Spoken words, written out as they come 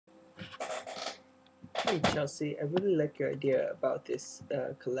Hey Chelsea, I really like your idea about this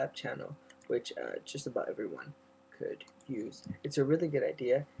collab channel, which just about everyone could use. It's a really good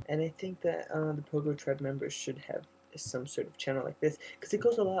idea, and I think that the Pogo Tribe members should have some sort of channel like this, because it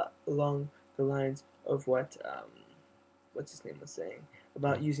goes a lot along the lines of what what's his name was saying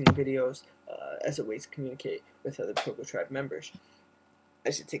about using videos as a way to communicate with other Pogo Tribe members. I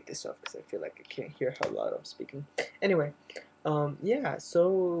should take this off because I feel like I can't hear how loud I'm speaking. Anyway, yeah,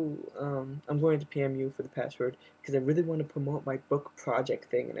 so I'm going to PM you for the password because I really want to promote my book project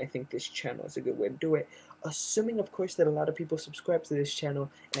thing, and I think this channel is a good way to do it. Assuming, of course, that a lot of people subscribe to this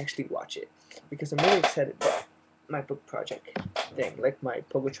channel and actually watch it, because I'm really excited about my book project thing, like my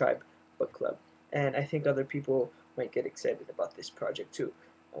Pogo Tribe book club, and I think other people might get excited about this project too.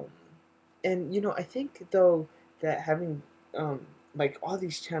 Um, and I think though that having like all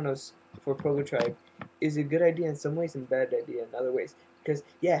these channels for Pogo Tribe is a good idea in some ways and bad idea in other ways, because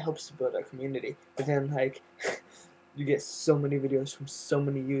yeah, it helps to build our community, but then like you get so many videos from so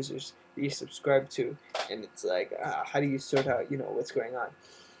many users that you subscribe to, and it's like how do you sort out what's going on.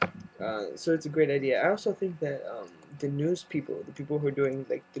 So it's a great idea. I also think that the news people, the people who are doing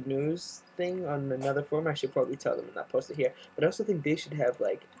like the news thing on another forum, I should probably tell them and not post it here. But I also think they should have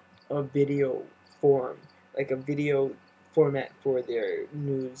like a video form, like a video format for their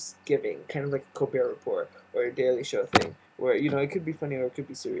news giving, kind of like a Colbert Report or a Daily Show thing, where it could be funny or it could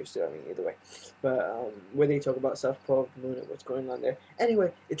be serious too. I mean, either way. But where they talk about South Pole of the Moon and what's going on there.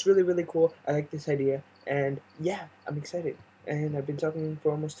 Anyway, it's really really cool. I like this idea, and yeah, I'm excited. And I've been talking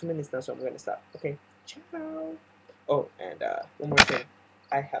for almost 2 minutes now, so I'm gonna stop. Okay, ciao. Oh, and one more thing.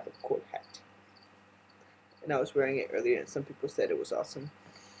 I have a cool hat, and I was wearing it earlier, and some people said it was awesome.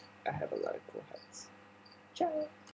 I have a lot of cool hats. Ciao.